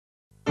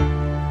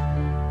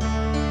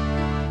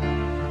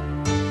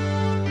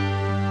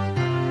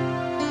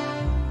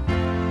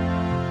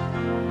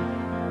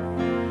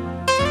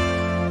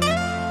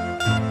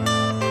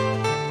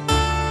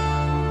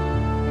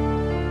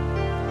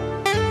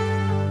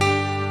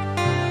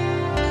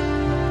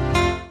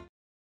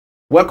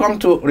Welcome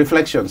to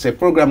Reflections, a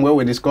program where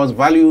we discuss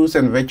values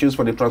and virtues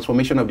for the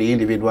transformation of the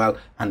individual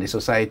and the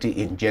society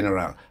in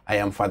general. I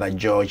am Father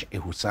George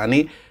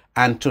Ehusani,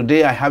 and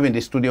today I have in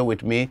the studio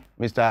with me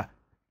Mr.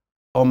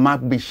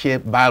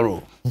 Omagbitse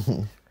Barrow.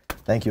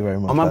 Thank you very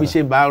much.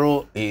 Omagbitse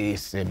Barrow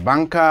is a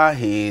banker,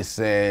 he is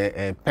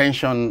a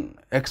pension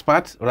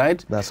expert,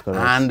 right? That's correct.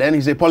 And then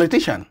he's a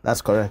politician.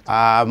 That's correct.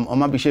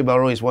 Omagbitse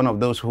Barrow is one of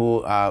those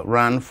who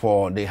ran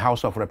for the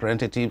House of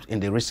Representatives in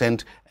the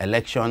recent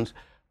elections.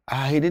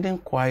 He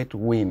didn't quite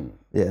win.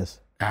 Yes.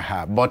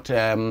 But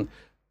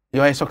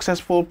you're a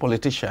successful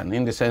politician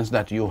in the sense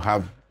that you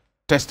have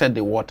tested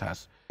the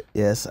waters.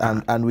 Yes,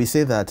 and we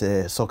say that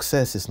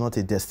success is not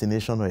a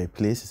destination or a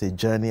place, it's a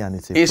journey and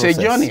it's a process. It's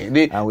a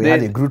journey. And we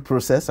had a good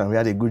process and we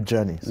had a good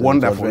journey. So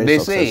wonderful. They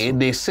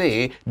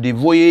say the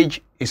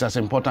voyage is as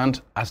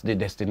important as the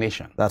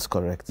destination. That's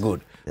correct. Good.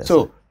 Yes.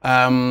 So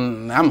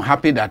I'm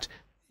happy that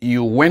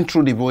you went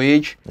through the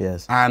voyage,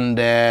 yes, and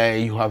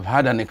you have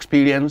had an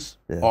experience,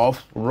 yes,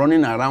 of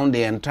running around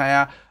the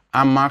entire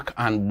Amak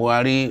and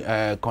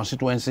Buhari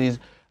constituencies,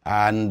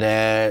 and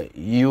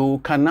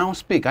you can now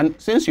speak. And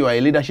since you are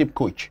a leadership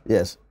coach,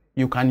 yes,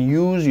 you can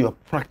use your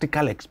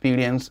practical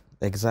experience,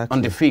 exactly,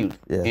 on the field,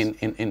 yes,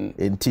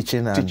 in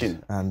teaching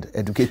and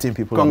educating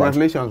people.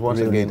 Congratulations about once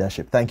again.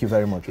 Leadership. Thank you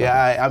very much.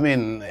 Yeah, I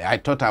mean, I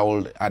thought I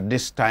would at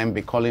this time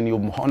be calling you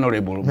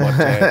honorable,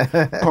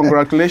 but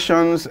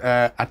congratulations,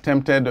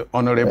 attempted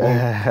honorable,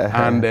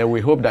 and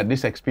we hope that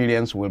this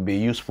experience will be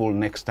useful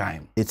next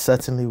time. It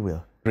certainly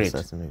will. Great. It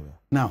certainly will.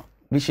 Now,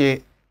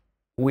 Bishe,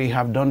 we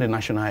have done the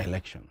national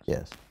elections.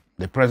 Yes.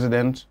 The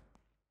president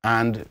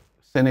and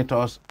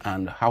senators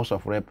and House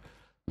of Rep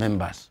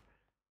members.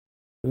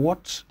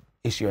 What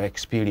is your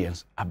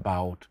experience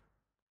about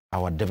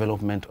our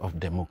development of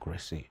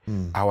democracy,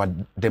 our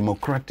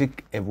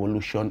democratic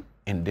evolution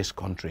in this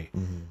country?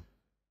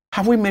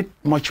 Have we made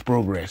much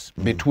progress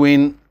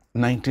between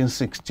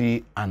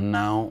 1960 and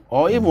now,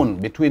 or even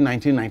between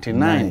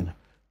 1999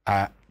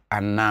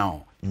 and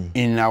now,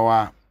 in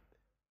our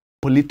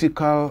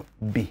political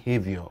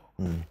behavior,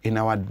 in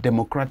our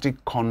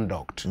democratic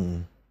conduct?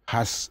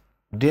 Has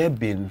there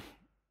been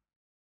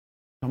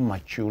some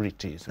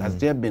maturities? Has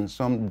there been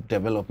some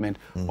development,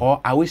 or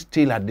are we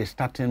still at the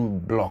starting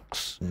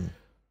blocks?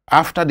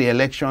 After the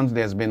elections,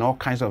 there's been all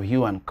kinds of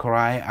hue and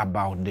cry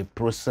about the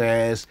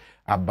process,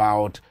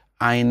 about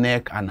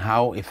INEC and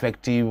how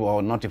effective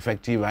or not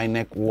effective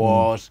INEC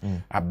was,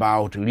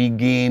 about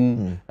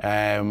rigging,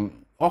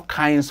 all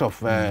kinds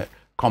of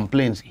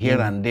complaints here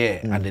and there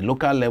at the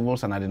local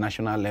levels and at the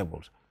national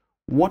levels.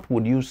 What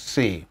would you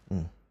say,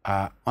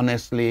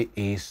 honestly,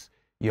 is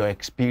your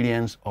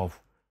experience of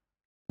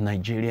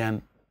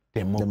Nigerian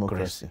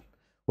democracy?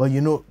 Well,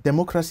 you know,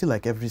 democracy,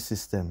 like every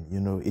system,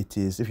 you know, it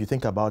is, if you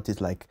think about it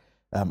like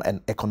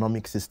an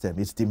economic system,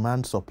 it's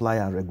demand, supply,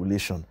 and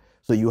regulation.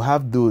 So you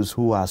have those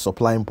who are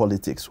supplying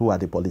politics, who are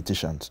the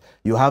politicians.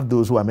 You have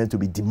those who are meant to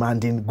be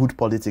demanding good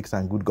politics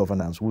and good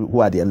governance, who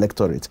are the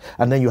electorate.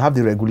 And then you have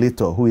the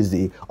regulator, who is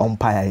the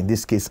umpire, in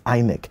this case,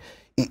 INEC.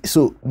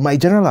 So my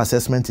general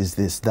assessment is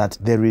this, that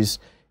there is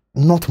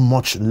not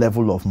much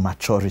level of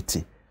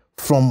maturity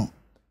from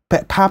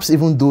perhaps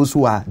even those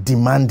who are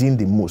demanding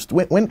the most.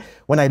 When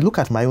I look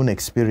at my own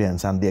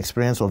experience and the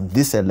experience of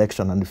this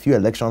election and the few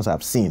elections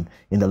I've seen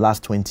in the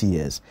last 20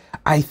 years,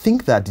 I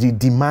think that the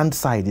demand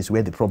side is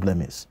where the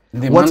problem is.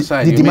 The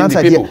demand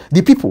side, yeah,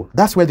 the people,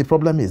 that's where the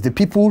problem is. The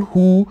people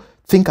who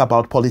think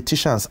about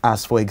politicians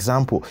as, for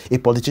example, a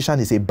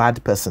politician is a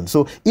bad person.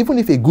 So even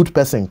if a good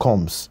person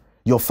comes,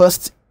 your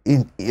first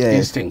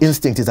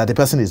instinct is that the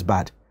person is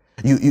bad.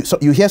 So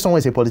you hear someone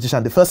is a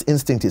politician, the first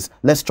instinct is,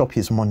 let's chop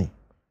his money.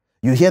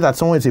 You hear that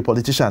someone is a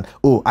politician,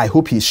 oh, I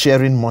hope he's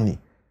sharing money.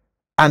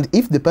 And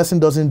if the person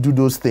doesn't do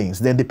those things,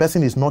 then the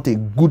person is not a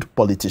good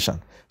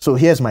politician. So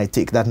here's my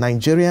take, that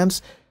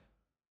Nigerians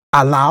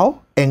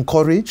allow,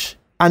 encourage,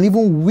 and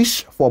even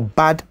wish for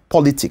bad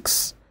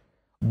politics,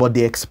 but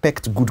they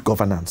expect good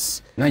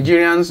governance.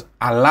 Nigerians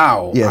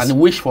allow, yes, and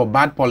wish for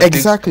bad politics,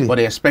 exactly, but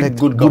they expect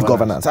good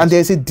governance. And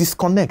there's a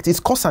disconnect. It's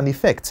cause and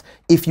effect.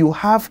 If you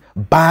have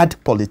bad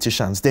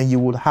politicians, then you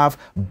will have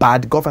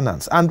bad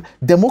governance. And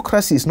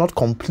democracy is not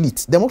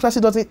complete. Democracy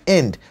doesn't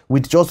end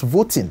with just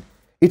voting.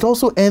 It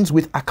also ends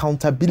with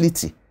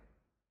accountability.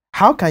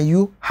 How can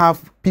you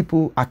have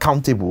people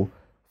accountable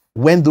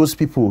when those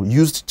people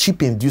used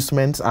cheap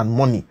inducements and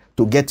money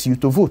to get you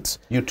to vote?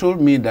 You told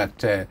me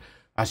that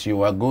as you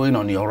were going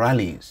on your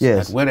rallies,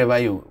 yes, that wherever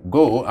you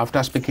go,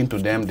 after speaking to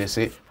them, they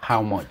say,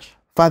 how much?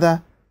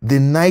 Father, the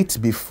night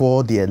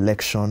before the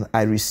election,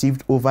 I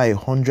received over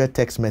 100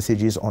 text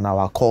messages on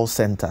our call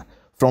center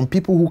from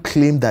people who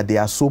claim that they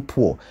are so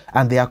poor,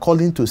 and they are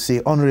calling to say,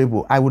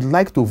 Honorable, I would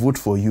like to vote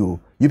for you.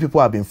 You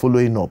people have been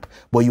following up,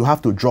 but you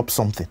have to drop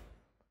something.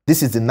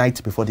 This is the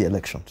night before the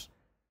elections.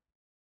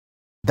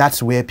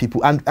 That's where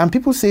people, and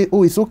people say,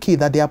 oh, it's okay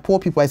that they are poor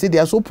people. I say they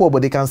are so poor,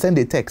 but they can send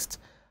a text.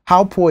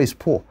 How poor is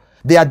poor?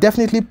 They are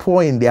definitely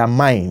poor in their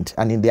mind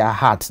and in their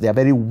heart. They are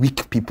very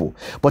weak people.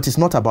 But it's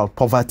not about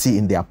poverty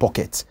in their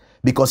pocket.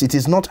 Because it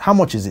is not, how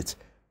much is it?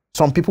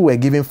 Some people were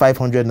giving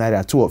 500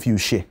 naira, two of you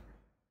share.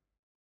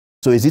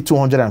 So is it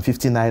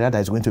 250 naira that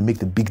is going to make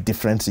the big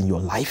difference in your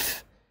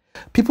life?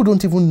 People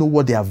don't even know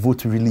what their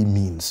vote really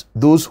means.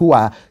 Those who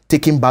are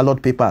taking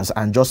ballot papers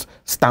and just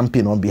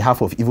stamping on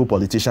behalf of evil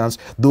politicians,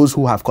 those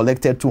who have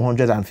collected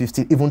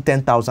 250, even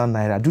 10,000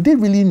 naira, do they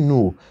really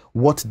know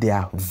what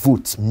their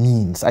vote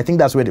means? I think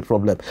that's where the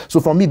problem. So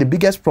for me, the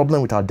biggest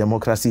problem with our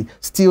democracy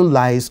still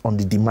lies on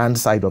the demand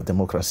side of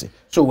democracy.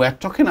 So we're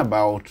talking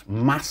about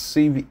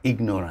massive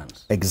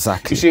ignorance.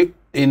 Exactly. You see,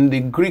 in the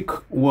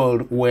Greek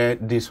world where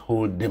this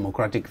whole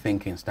democratic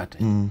thinking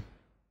started,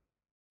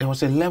 there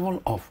was a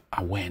level of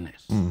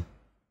awareness,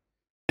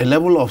 a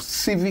level of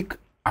civic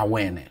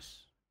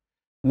awareness,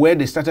 where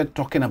they started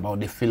talking about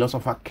the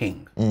philosopher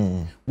king,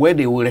 where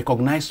they will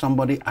recognize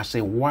somebody as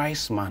a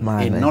wise man,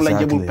 a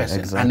knowledgeable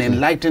person, an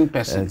enlightened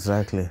person.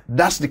 Exactly.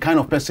 That's the kind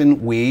of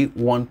person we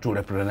want to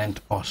represent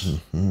us.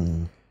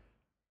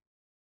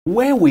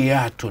 Where we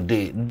are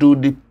today, do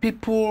the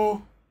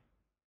people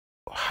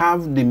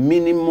have the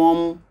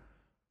minimum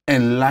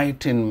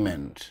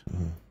enlightenment,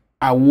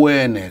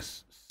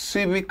 awareness,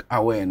 civic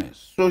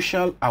awareness,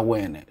 social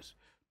awareness,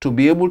 to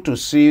be able to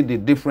see the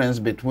difference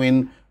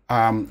between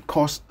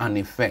cause and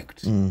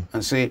effect,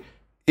 and say,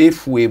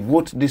 if we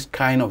vote this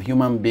kind of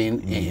human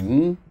being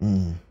in,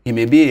 he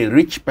may be a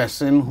rich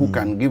person who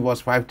can give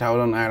us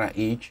 5,000 naira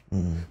each,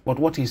 but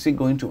what is he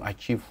going to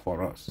achieve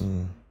for us?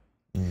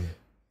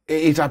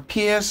 It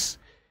appears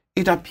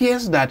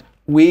that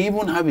we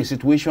even have a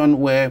situation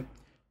where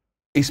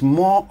it's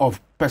more of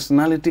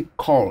personality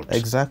cult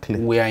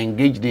we are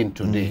engaged in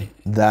today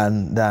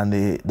than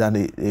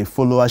a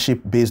followership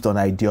based on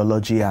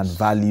ideology and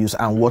values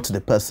and what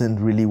the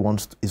person really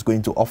is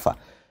going to offer.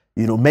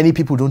 You know, many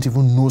people don't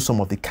even know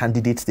some of the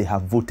candidates they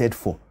have voted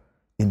for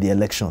in the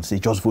elections. They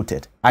just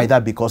voted either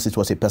because it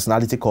was a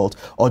personality cult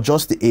or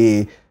just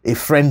a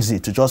frenzy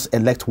to just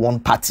elect one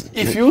party.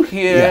 If you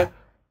hear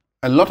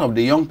a lot of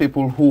the young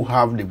people who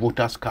have the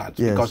voters cards,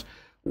 because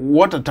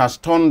what it has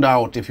turned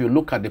out, if you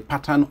look at the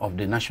pattern of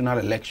the national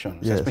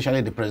elections,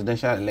 especially the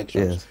presidential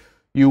elections,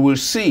 you will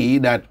see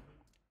that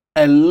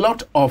a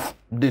lot of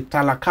the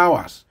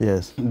talakawas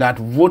that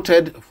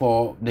voted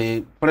for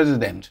the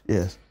president,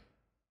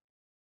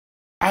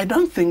 I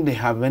don't think they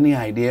have any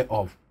idea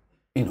of,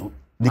 you know,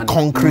 the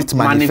concrete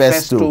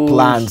manifesto,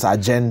 plans,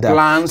 agenda.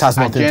 Has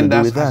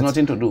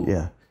nothing to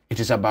do. It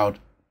is about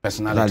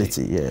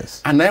personality.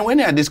 And then when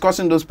they are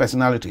discussing those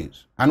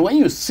personalities, and when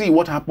you see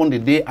what happened the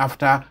day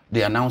after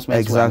the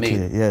announcements were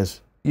made,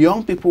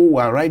 young people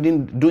were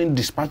doing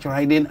dispatch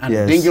riding and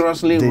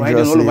dangerously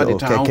riding all over the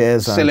town,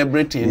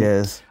 celebrating.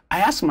 I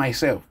ask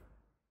myself,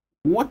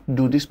 what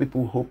do these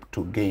people hope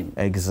to gain?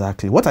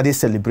 Exactly. What are they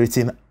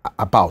celebrating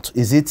about?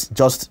 Is it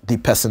just the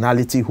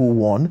personality who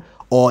won,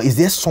 or is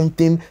there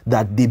something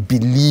that they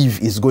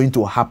believe is going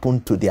to happen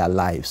to their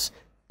lives?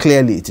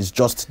 Clearly, it is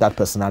just that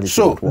personality.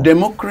 So,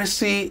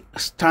 democracy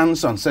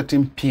stands on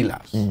certain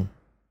pillars.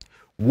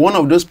 One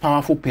of those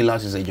powerful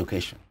pillars is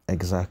education.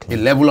 Exactly. A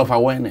level of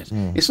awareness.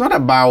 It's not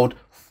about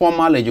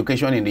formal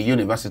education in the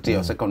university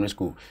or secondary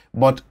school,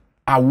 but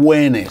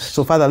awareness.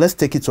 So, Father, let's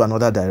take it to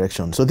another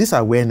direction. So, this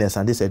awareness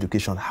and this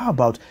education, how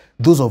about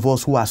those of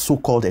us who are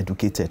so-called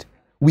educated?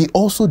 We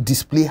also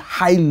display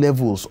high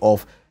levels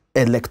of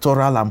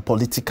electoral and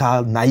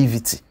political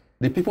naivety.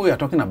 The people we are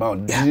talking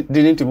about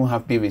didn't even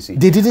have PVC.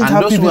 They didn't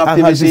have PVC,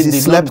 and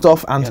PVC slept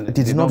off and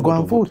they did not go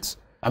and vote.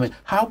 I mean,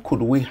 how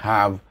could we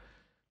have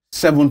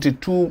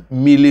 72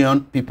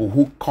 million people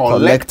who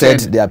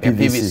collected their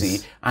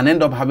PVC and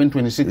end up having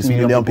 26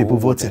 million people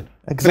voting?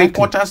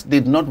 Exactly. 3/4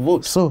 did not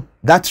vote. So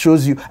that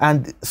shows you.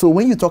 And so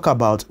when you talk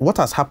about what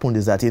has happened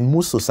is that in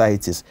most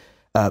societies,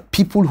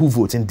 people who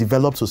vote in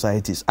developed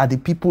societies are the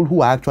people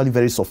who are actually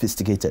very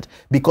sophisticated,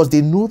 because they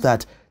know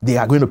that they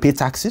are going to pay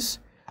taxes,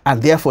 and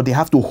therefore they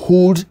have to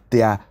hold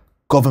their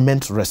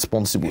government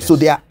responsible. So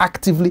they are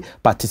actively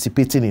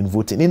participating in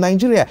voting. In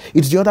Nigeria,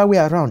 it's the other way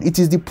around. It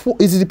is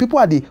the people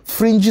at the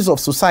fringes of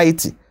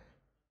society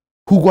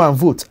who go and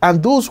vote.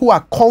 And those who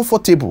are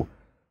comfortable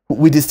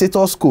with the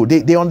status quo,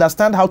 they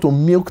understand how to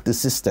milk the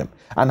system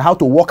and how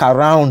to walk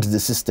around the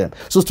system.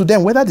 So to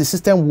them, whether the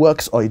system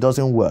works or it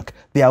doesn't work,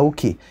 they are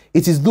okay.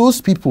 It is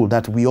those people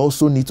that we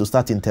also need to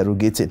start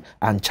interrogating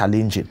and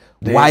challenging.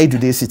 Why do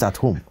they sit at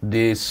home?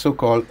 The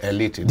so-called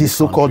elite. The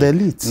so-called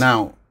elite.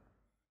 Now,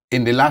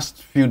 in the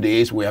last few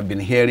days, we have been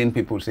hearing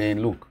people saying,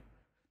 look,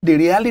 the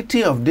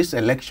reality of this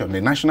election, the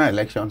national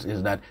elections,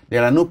 is that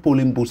there are no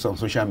polling booths on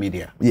social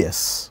media.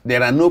 Yes.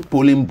 There are no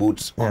polling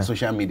booths on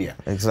social media.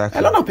 Exactly.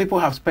 A lot of people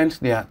have spent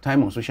their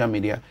time on social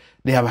media.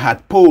 They have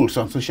had polls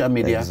on social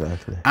media.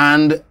 Exactly.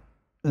 And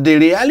the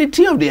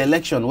reality of the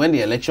election, when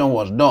the election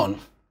was done,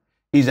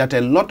 is that a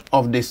lot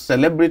of the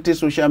celebrity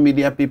social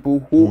media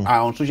people who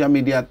are on social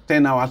media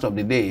 10 hours of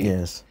the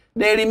day,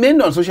 they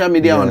remained on social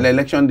media on the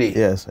election day.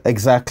 Yes,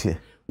 exactly.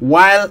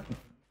 While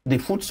the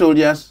foot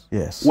soldiers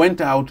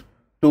went out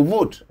to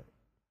vote.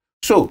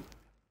 So,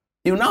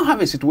 you now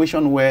have a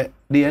situation where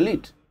the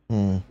elite,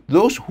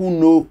 those who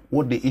know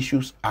what the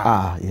issues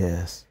are,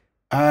 yes,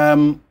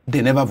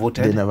 they never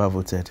voted. They never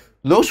voted.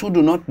 those who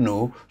do not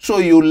know, so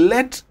you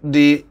let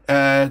the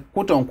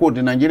quote-unquote,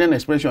 the Nigerian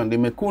expression, the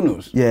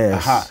Mekunus,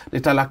 yes, the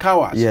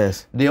Talakawas,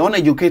 yes, the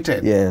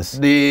uneducated, yes,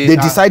 they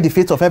decide the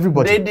fate of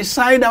everybody. They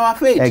decide our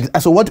fate.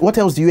 So what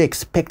else do you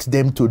expect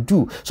them to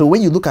do? So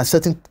when you look at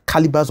certain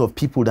calibers of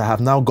people that have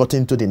now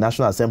gotten to the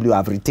National Assembly who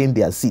have retained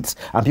their seats,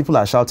 and people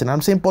are shouting,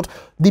 I'm saying, but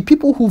the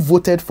people who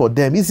voted for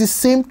them is the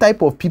same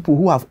type of people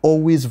who have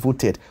always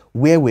voted.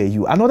 Where were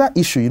you? Another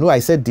issue, you know, I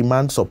said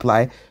demand,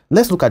 supply.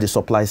 Let's look at the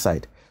supply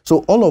side.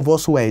 So all of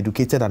us who are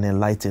educated and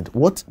enlightened,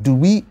 what do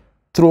we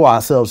throw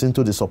ourselves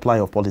into the supply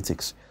of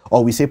politics?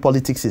 Or we say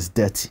politics is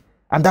dirty.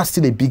 And that's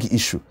still a big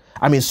issue.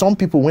 I mean, some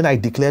people, when I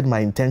declared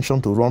my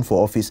intention to run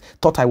for office,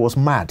 thought I was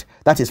mad.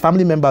 That is,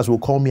 family members will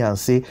call me and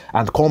say,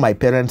 and call my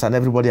parents and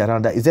everybody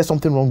around that, is there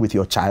something wrong with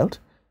your child?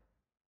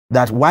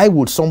 That why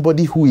would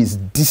somebody who is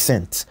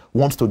decent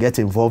want to get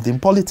involved in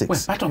politics?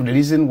 Well, part of the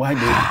reason why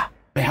they...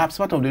 Perhaps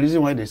part of the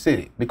reason why they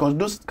say it, because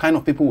those kind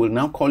of people will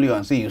now call you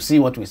and say, you see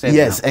what we said.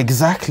 Yes, now.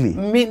 Exactly.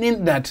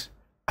 Meaning that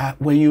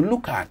when you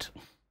look at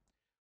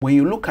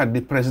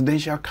the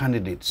presidential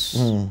candidates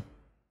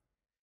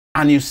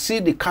and you see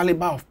the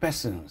caliber of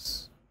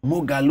persons,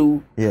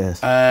 Mogalu,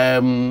 yes,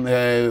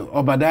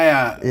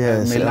 Obadiah,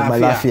 yes,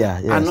 Melafia,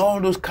 yes, and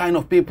all those kind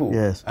of people,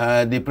 yes,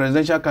 the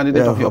presidential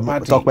candidate of your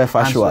party,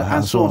 and so on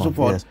and so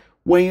forth. Yes.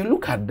 When you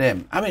look at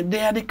them, I mean, they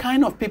are the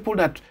kind of people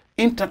that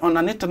on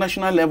an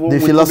international level, the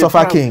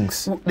philosopher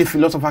kings. The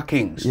philosopher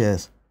kings.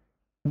 Yes.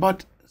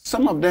 But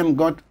some of them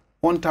got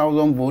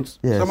 1,000 votes.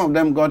 Yes. Some of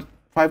them got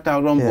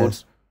 5,000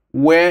 votes,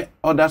 where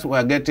others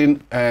were getting,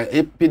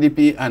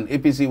 PDP and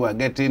APC were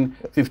getting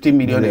 15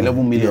 million,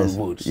 11 million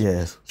votes.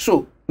 Yes.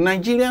 So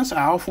Nigerians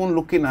are often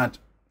looking at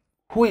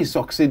who is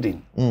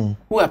succeeding,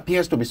 who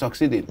appears to be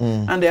succeeding.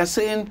 And they are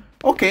saying,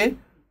 okay,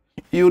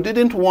 you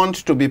didn't want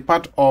to be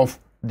part of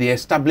the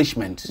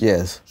establishment.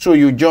 Yes. So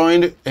you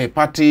joined a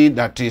party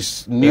that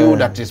is new,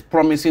 that is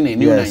promising a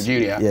new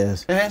Nigeria.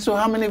 Yes. So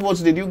how many votes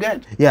did you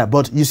get? Yeah,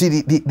 but you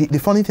see, the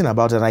funny thing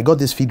about it, and I got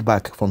this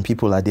feedback from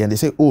people at the end, they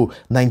say, oh,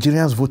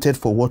 Nigerians voted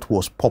for what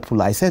was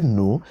popular. I said,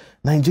 no,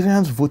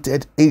 Nigerians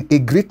voted, a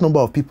great number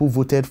of people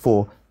voted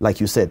for, like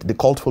you said, the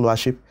cult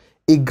followership.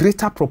 A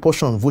greater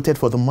proportion voted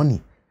for the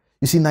money.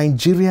 You see,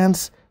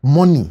 Nigerians,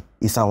 money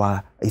is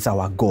our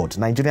God.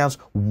 Nigerians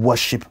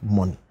worship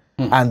money.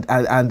 And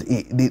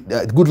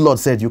the good Lord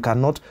said you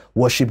cannot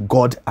worship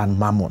God and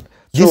mammon.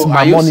 So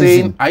are you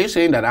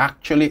saying that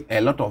actually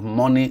a lot of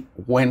money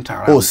went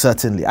around? Oh,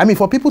 certainly. I mean,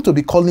 for people to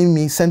be calling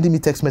me, sending me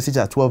text message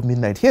at 12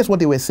 midnight, here's what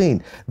they were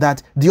saying,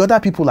 that the other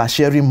people are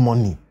sharing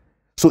money.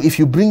 So if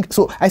you bring,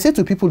 so I say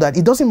to people that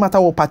it doesn't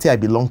matter what party I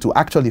belong to.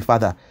 Actually,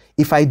 Father,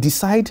 if I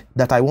decide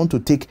that I want to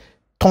take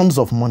tons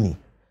of money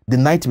the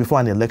night before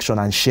an election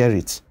and share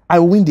it, I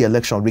will win the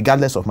election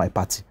regardless of my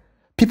party.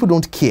 People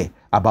don't care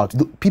about,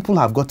 people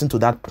have gotten to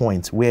that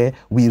point where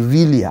we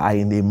really are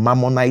in a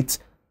Mammonite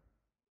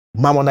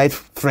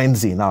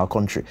frenzy in our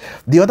country.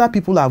 The other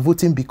people are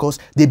voting because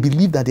they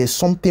believe that there's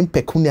something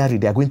pecuniary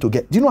they are going to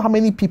get. Do you know how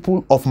many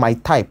people of my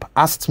type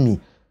asked me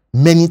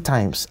many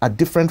times at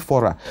different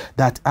fora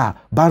that,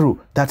 Barrow,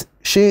 that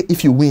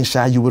if you win,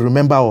 you will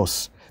remember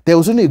us. There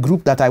was only a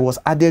group that I was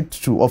added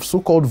to of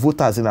so-called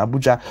voters in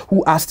Abuja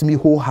who asked me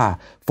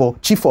for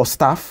chief of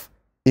staff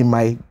in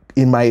my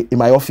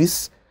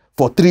office,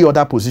 for 3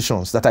 other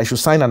positions, that I should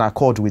sign an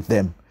accord with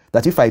them.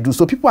 That if I do,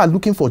 so people are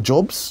looking for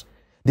jobs,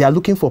 they are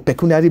looking for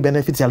pecuniary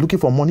benefits, they are looking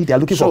for money, they are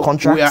looking for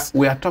contracts.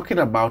 We are talking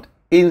about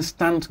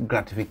instant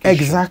gratification.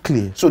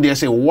 Exactly. So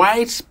there's a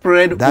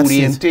widespread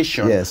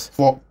orientation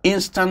for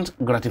instant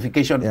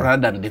gratification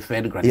rather than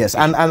deferred gratification. Yes,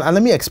 and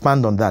let me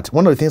expand on that.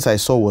 One of the things I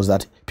saw was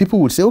that people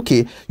would say,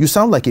 okay, you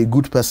sound like a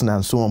good person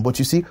and so on, but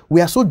you see,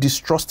 we are so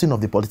distrusting of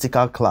the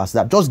political class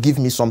that just give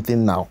me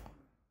something now.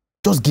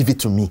 Just give it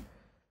to me.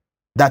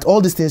 That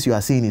all these things you are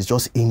saying is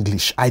just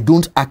English. I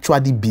don't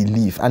actually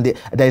believe, and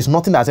there is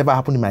nothing that's ever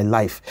happened in my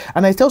life.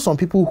 And I tell some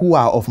people who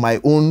are of my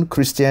own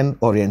Christian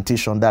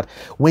orientation that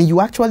when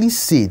you actually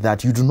say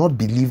that you do not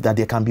believe that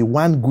there can be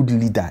one good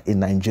leader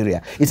in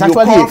Nigeria, it's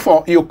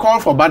you call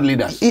for bad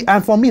leaders.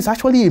 And for me, it's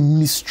actually a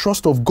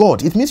mistrust of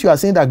God. It means you are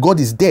saying that God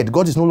is dead.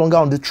 God is no longer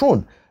on the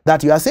throne.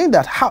 That you are saying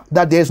that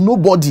there is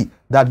nobody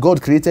that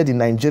God created in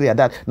Nigeria.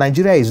 That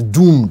Nigeria is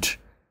doomed.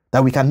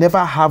 That we can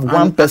never have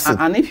one person.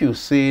 And if you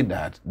say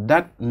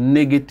that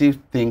negative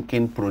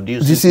thinking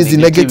produces this is the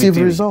negative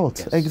result.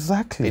 Yes.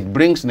 Exactly. It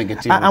brings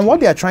negativity. And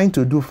what they are trying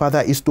to do,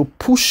 Father, is to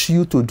push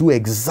you to do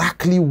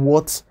exactly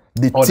what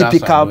the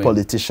typical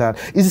politician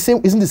is the same.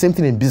 Isn't the same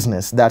thing in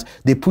business, that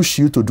they push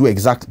you to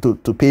do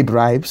to pay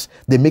bribes?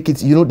 They make it,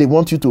 they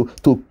want you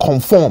to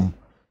conform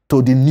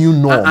to the new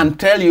norm. And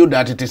tell you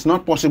that it is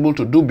not possible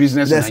to do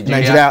business in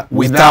Nigeria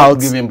without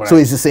giving bribes. So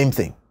it's the same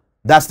thing.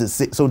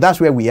 So that's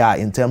where we are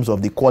in terms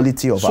of the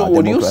quality of our democracy. So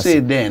would you say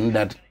then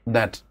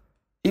that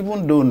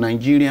even though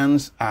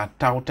Nigerians are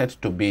touted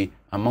to be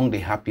among the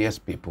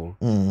happiest people,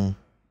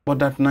 but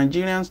that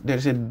Nigerians, there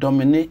is a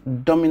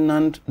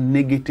dominant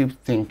negative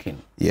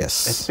thinking.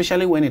 Yes.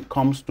 Especially when it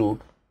comes to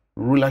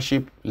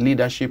rulership,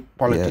 leadership,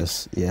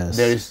 politics. Yes.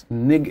 There is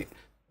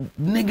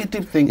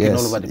negative thinking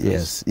all over the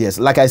place. Yes.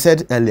 Like I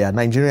said earlier,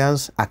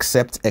 Nigerians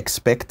accept,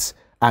 expect,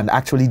 and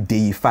actually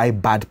deify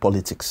bad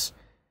politics,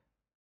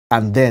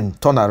 and then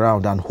turn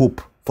around and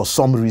hope for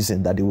some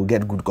reason that they will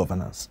get good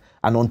governance.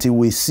 And until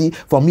we see,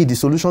 for me, the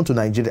solution to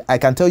Nigeria, I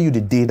can tell you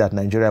the day that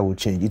Nigeria will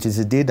change. It is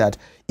the day that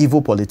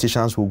evil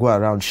politicians will go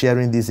around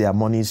sharing these their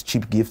monies,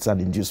 cheap gifts and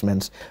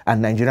inducements,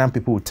 and Nigerian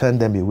people will turn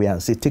them away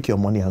and say, take your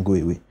money and go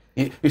away.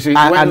 You see,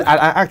 and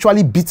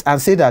actually beat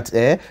and say that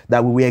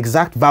that we will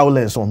exact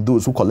violence on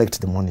those who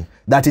collect the money.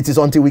 That it is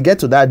until we get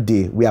to that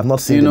day, we have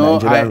not seen the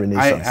Nigerian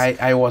Renaissance.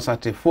 I was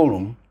at a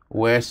forum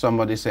where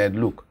somebody said,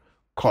 look,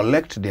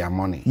 collect their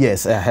money.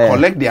 Yes.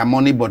 Collect their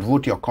money, but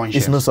vote your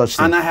conscience. It's no such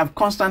thing. And I have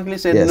constantly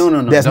said, yes.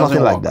 no. There's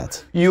nothing like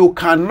that. You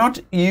cannot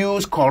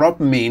use corrupt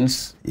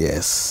means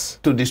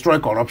to destroy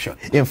corruption.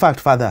 In fact,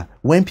 Father,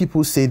 when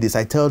people say this,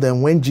 I tell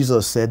them when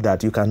Jesus said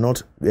that you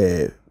cannot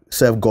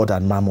serve God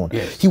and mammon,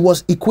 he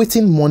was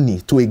equating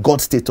money to a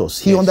God status.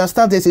 He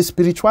understands there's a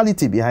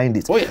spirituality behind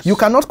it. Oh, yes. You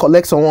cannot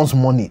collect someone's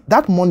money.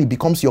 That money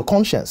becomes your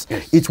conscience.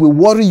 Yes. It will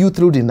worry you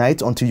through the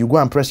night until you go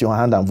and press your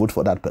hand and vote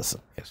for that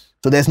person. Yes.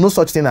 So there's no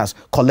such thing as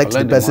collect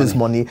the person's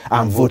money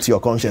and vote your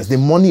conscience. Yes.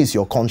 The money is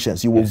your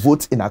conscience. You will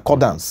vote in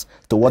accordance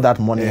to what that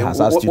money has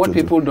asked you to do. What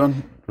people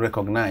don't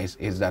recognize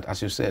is that,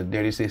 as you said,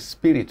 there is a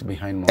spirit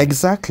behind money.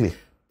 Exactly.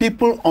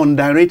 People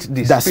underrate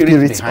the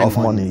spirit behind of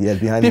money. Yes,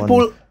 behind people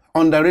money.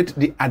 Underrate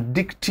the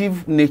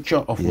addictive nature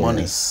of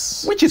money,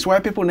 which is why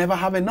people never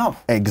have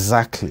enough.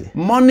 Exactly.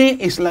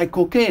 Money is like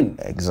cocaine.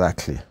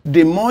 Exactly.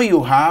 The more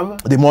you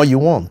have, the more you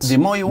want. The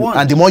more you want.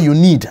 And the more you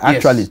need,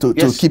 actually, to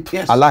keep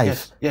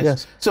alive.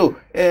 Yes. So,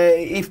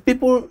 if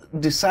people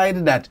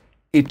decide that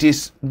it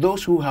is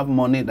those who have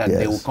money that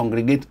they will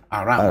congregate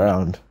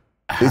around.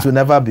 It will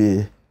never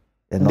be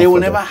enough. They will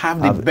never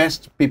have the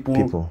best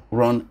people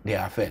run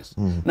their affairs.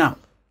 Now,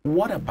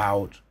 what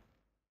about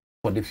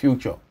for the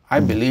future? I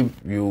believe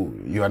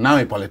you are now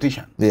a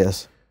politician.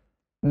 Yes.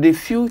 The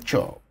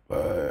future,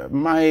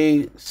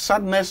 my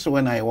sadness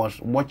when I was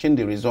watching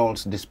the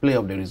results, display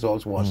of the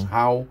results, was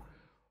how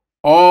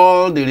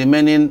all the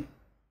remaining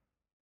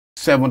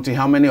 70,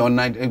 how many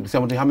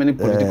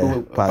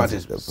political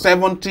parties,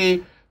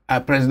 70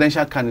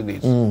 presidential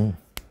candidates,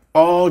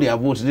 all their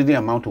votes didn't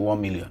amount to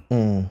 1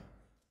 million.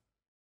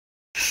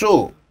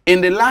 So, in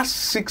the last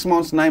 6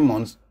 months, 9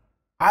 months,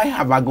 I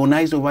have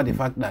agonized over the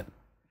fact that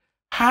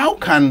how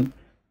can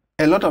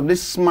a lot of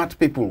these smart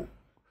people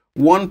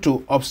want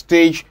to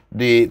upstage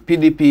the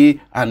PDP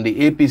and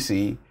the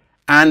APC,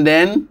 and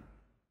then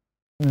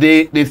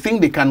they think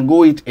they can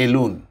go it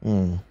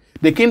alone.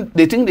 They think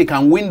they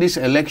can win this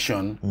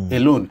election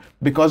alone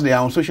because they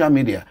are on social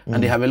media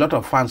and they have a lot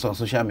of fans on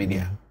social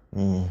media.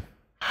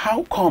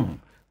 How come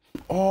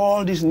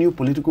all these new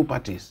political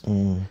parties,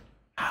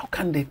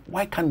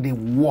 why can't they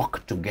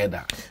work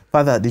together?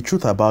 Father, the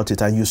truth about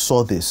it, and you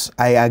saw this,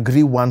 I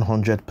agree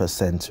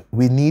 100%.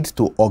 We need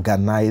to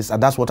organize,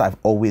 and that's what I've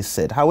always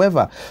said.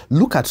 However,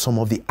 look at some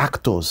of the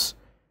actors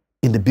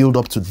in the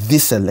build-up to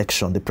this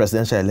election, the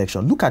presidential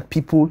election. Look at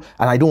people,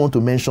 and I don't want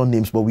to mention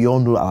names, but we all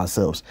know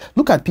ourselves.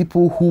 Look at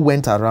people who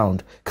went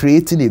around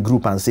creating a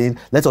group and saying,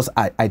 let us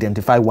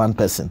identify one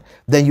person.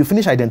 Then you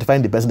finish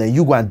identifying the person, then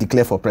you go and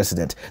declare for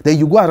president. Then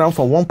you go around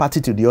from one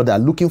party to the other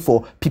looking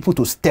for people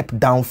to step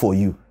down for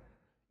you.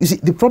 You see,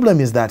 the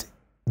problem is that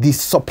the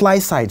supply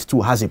side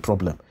too has a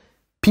problem.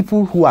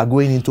 People who are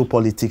going into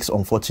politics,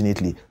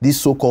 unfortunately,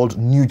 these so-called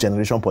new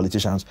generation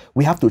politicians,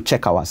 we have to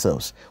check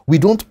ourselves. We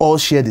don't all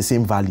share the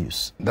same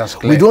values. That's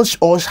clear. We don't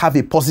all have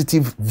a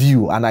positive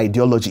view and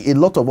ideology. A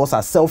lot of us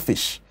are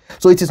selfish.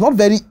 So it is not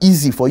very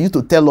easy for you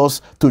to tell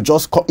us to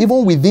just,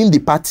 even within the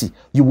party,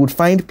 you would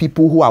find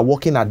people who are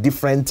working at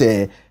different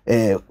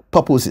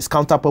purposes,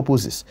 counter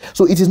purposes.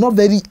 So it is not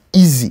very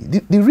easy.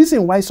 The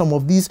reason why some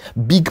of these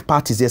big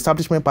parties, the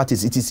establishment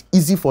parties, it is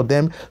easy for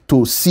them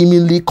to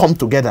seemingly come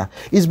together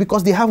is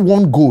because they have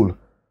one goal.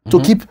 To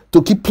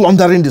keep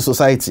plundering the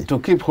society. To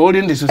keep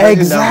holding the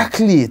society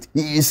exactly down.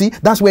 You see,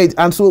 that's where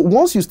and so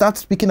once you start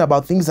speaking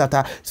about things that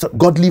are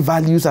godly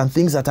values and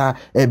things that are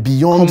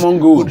beyond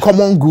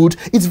common good,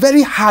 it's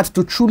very hard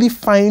to truly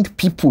find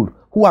people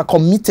who are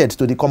committed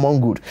to the common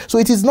good. So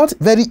it is not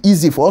very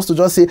easy for us to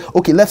just say,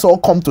 okay, let's all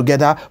come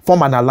together,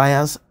 form an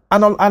alliance.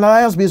 An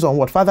alliance based on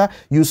what? Father,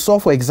 you saw,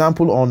 for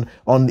example,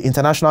 on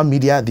international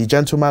media, the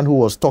gentleman who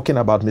was talking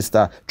about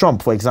Mr.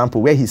 Trump, for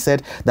example, where he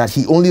said that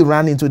he only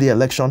ran into the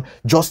election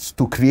just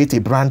to create a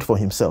brand for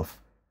himself.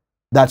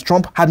 That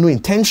Trump had no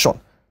intention.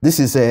 This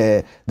is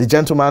the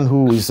gentleman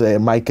who is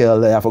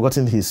Michael, I've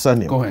forgotten his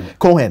surname.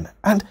 Cohen.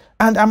 And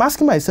I'm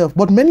asking myself,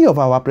 but many of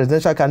our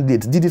presidential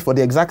candidates did it for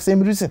the exact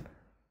same reason.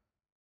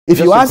 If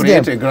you ask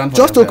them,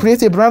 just to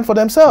create a brand for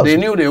themselves. They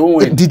knew they won't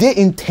win. Did they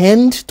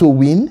intend to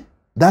win?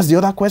 That's the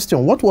other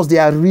question. What was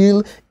their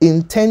real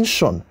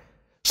intention?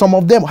 Some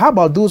of them, how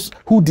about those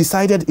who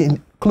decided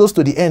in close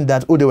to the end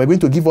that, oh, they were going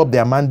to give up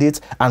their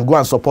mandate and go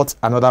and support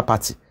another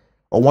party?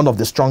 or one of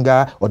the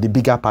stronger or the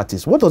bigger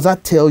parties. What does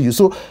that tell you?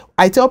 So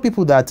I tell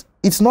people that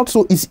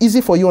it's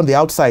easy for you on the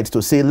outside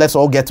to say, let's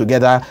all get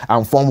together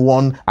and form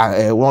one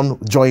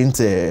joint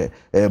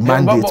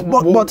mandate.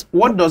 But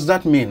what does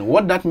that mean?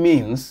 What that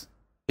means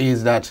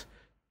is that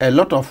a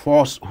lot of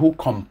us who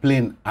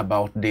complain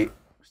about the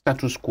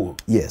status quo,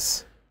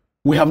 yes,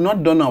 we have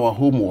not done our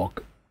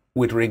homework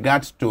with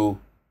regards to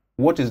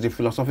what is the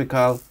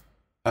philosophical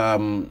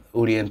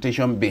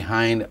orientation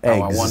behind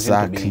our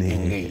wanting to be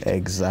engaged.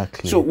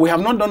 Exactly. So we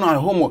have not done our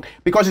homework,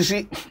 because you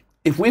see,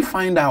 if we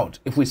find out,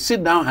 if we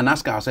sit down and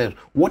ask ourselves,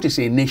 what is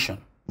a nation?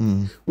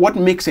 What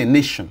makes a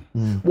nation?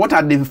 What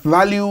are the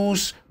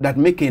values that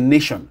make a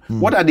nation?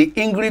 What are the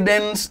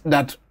ingredients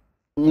that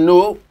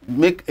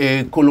make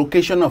a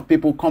collocation of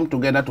people come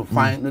together to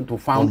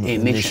found a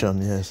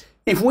nation? Yes.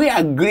 If we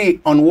agree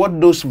on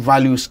what those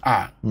values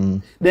are,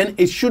 then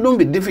it shouldn't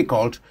be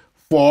difficult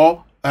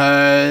for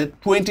 20,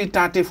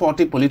 30,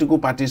 40 political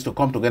parties to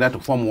come together to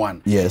form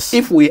one. Yes.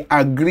 If we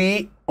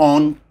agree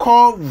on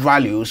core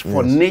values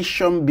for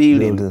nation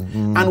building,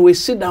 and we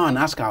sit down and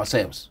ask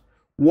ourselves,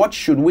 what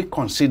should we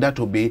consider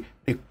to be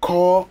the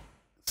core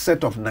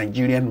set of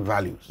Nigerian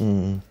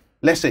values?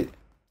 Let's say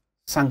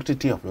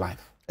sanctity of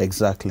life.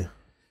 Exactly.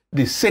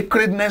 The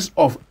sacredness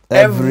of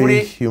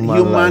every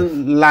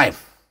human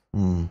life.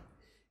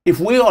 If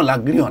we all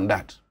agree on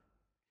that,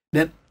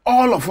 then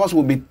all of us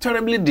will be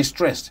terribly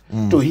distressed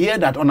to hear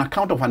that on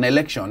account of an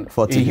election,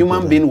 a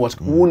human being was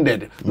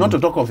wounded, not to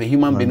talk of a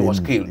human being was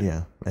killed.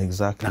 Yeah,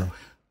 exactly. Now,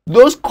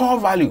 those core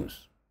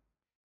values,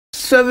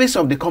 service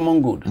of the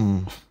common good,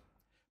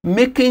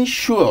 making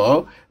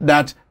sure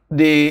that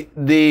the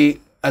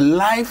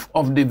life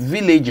of the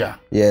villager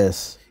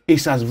is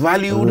as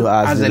valued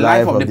as the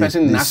life of the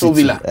person in Aso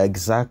Villa.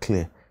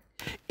 Exactly.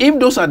 If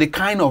those are the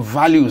kind of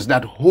values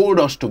that hold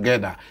us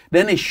together,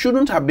 then it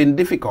shouldn't have been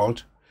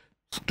difficult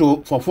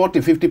for 40,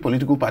 50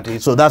 political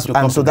parties to come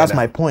together. That's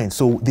my point.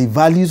 So the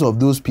values of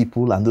those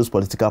people and those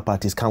political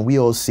parties, can we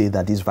all say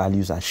that these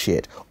values are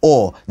shared?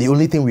 Or the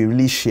only thing we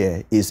really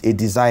share is a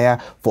desire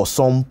for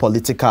some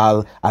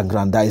political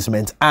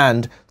aggrandizement,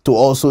 and to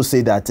also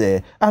say that,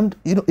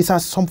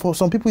 for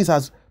some people it's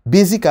as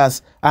basic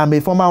as, I'm a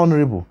former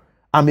honorable,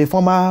 I'm a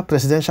former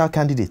presidential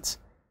candidate.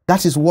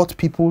 That is what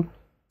people...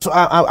 So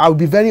I'll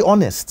be very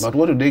honest. But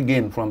what do they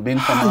gain from being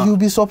former? You'll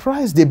be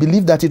surprised. They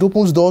believe that it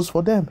opens doors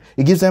for them.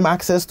 It gives them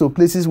access to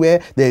places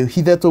where they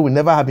hitherto will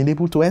never have been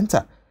able to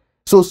enter.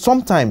 So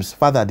sometimes,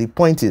 Father, the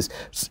point is,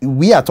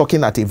 we are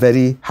talking at a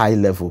very high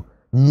level.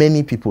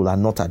 Many people are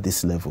not at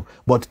this level.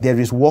 But there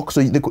is work. So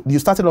you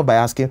started off by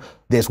asking,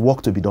 there's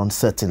work to be done,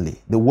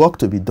 certainly. The work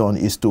to be done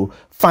is to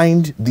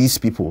find these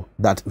people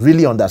that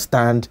really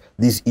understand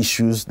these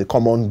issues, the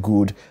common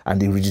good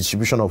and the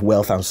redistribution of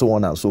wealth and so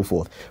on and so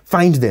forth.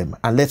 Find them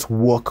and let's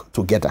work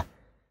together.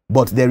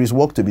 But there is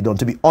work to be done.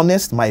 To be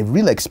honest, my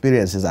real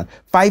experience is that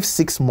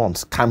 5-6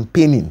 months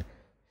campaigning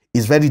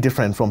is very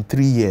different from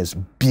 3 years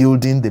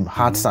building the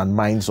hearts and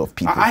minds of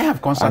people.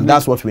 And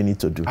that's what we need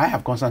to do. I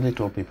have constantly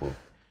told people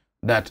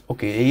that,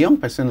 okay, a young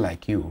person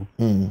like you,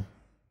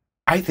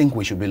 I think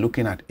we should be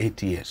looking at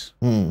 8 years.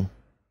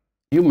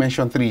 You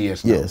mentioned 3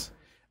 years now. Yes.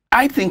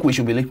 I think we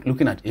should be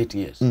looking at 8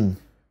 years.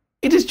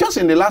 It is just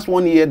in the last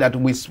 1 year that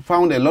we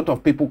found a lot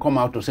of people come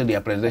out to say they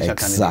are presidential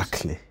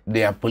candidates.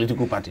 They are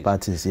political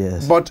parties.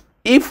 Yes. But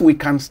if we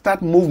can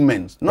start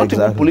movements, not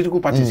even political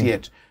parties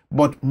yet,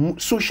 but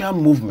social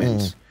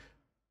movements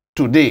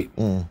today,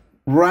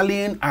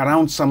 rallying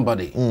around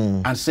somebody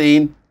and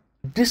saying,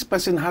 this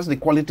person has the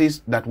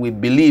qualities that we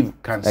believe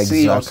can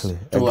see us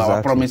to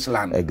our promised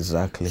land.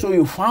 Exactly. So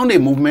you found a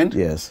movement,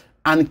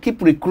 and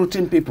keep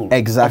recruiting people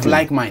of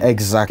like mind.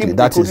 Exactly. Keep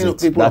that recruiting is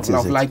it. people That of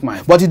is it. like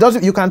mind. But it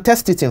doesn't. You can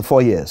test it in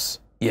 4 years.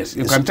 Yes,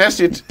 you can test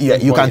it. Yeah,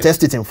 you can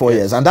test it in 4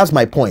 years, and that's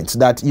my point.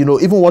 That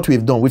even what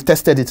we've done, we've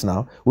tested it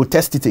now. We'll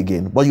test it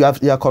again. But you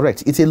are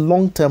correct. It's a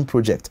long-term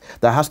project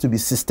that has to be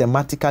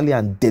systematically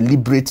and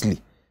deliberately,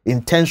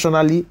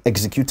 intentionally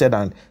executed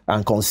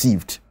and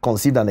conceived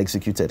and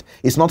executed.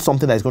 It's not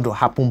something that is going to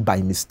happen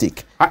by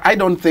mistake. I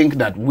don't think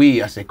that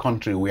we as a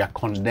country, we are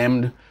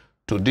condemned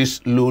to this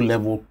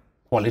low-level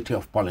quality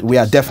of politics. We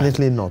are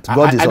definitely not.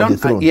 God is on the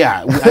throne.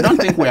 I don't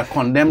think we are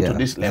condemned to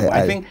this level.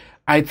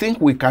 I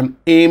think we can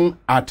aim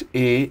at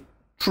a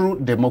true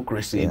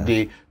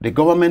democracy, the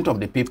government of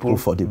the people,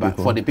 for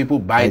the people,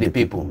 by the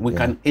people. We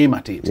can aim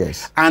at it.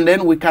 Yes. And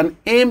then we can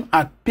aim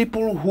at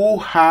people who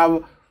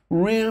have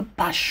real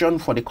passion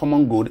for the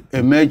common good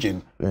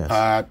emerging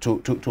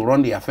to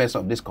run the affairs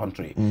of this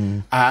country.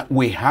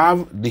 We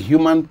have the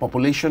human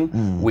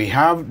population, we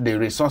have the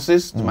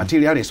resources, the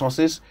material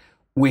resources,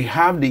 we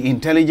have the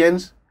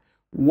intelligence.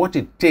 What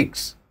it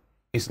takes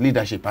is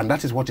leadership, and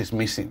that is what is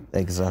missing.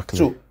 Exactly.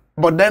 So,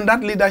 but then that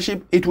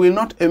leadership, it will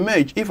not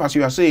emerge if, as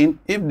you are saying,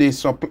 if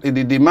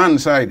the demand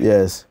side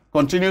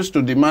continues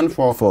to demand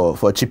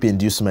for cheap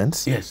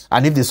inducements. Yes.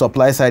 And if the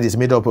supply side is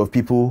made up of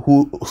people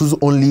whose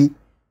only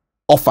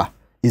offer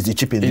is the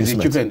cheap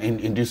inducement.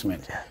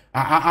 Inducement.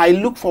 I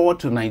look forward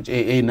to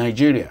a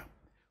Nigeria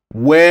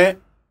where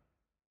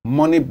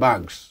money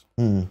bags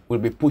will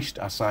be pushed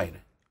aside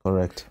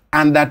Correct.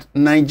 And that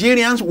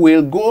Nigerians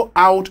will go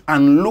out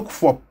and look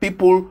for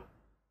people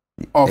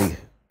of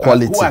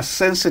quality, who are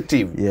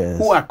sensitive, yes,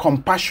 who are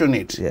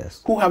compassionate,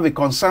 yes, who have a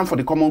concern for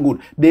the common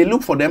good. They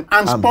look for them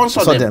and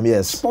sponsor them.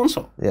 Yes.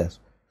 Sponsor. Yes.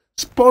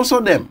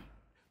 Sponsor them.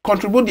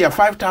 Contribute their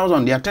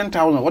 5,000, their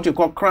 10,000, what you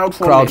call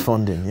crowdfunding.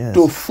 Crowdfunding, yes.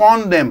 To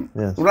fund them,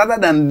 yes, rather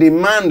than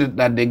demand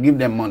that they give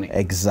them money.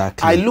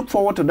 Exactly. I look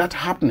forward to that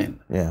happening.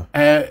 Yeah.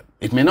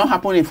 It may not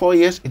happen in 4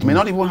 years. It may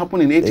not even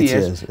happen in 8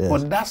 years. Yes.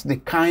 But that's the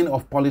kind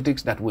of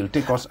politics that will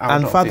take us out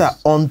and of Father,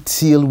 this.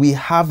 until we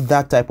have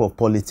that type of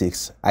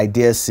politics, I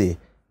dare say,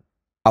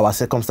 our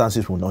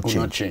circumstances will not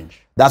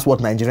change. That's what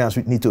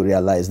Nigerians need to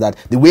realize, that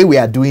the way we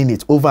are doing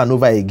it over and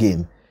over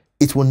again,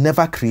 it will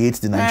never create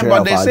the Nigeria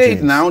but they say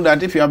it now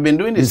that if you have been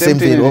doing the same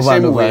thing in the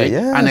same way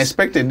yes, and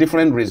expect a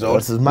different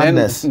result, then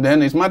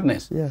it's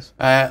madness. Yes.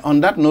 On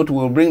that note,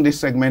 we'll bring this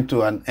segment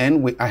to an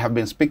end. I have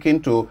been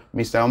speaking to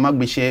Mr.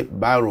 Omagbitse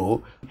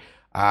Barrow.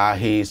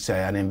 He's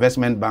an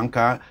investment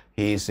banker.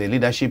 He's a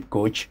leadership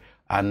coach.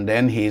 And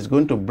then he's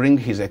going to bring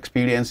his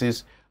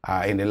experiences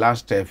in the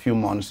last few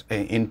months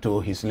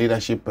into his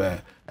leadership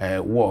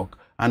work.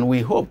 And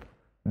we hope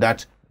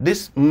that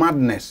this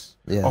madness,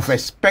 yes, of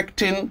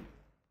expecting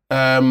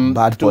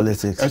bad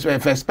politics,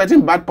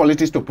 expecting bad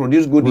politics to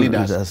produce good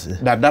leaders,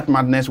 yeah, that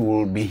madness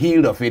will be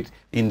healed of it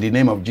in the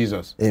name of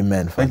Jesus.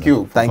 Amen. Thank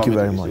you. Thank you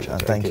very much.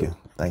 And thank you.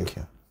 Thank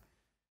you.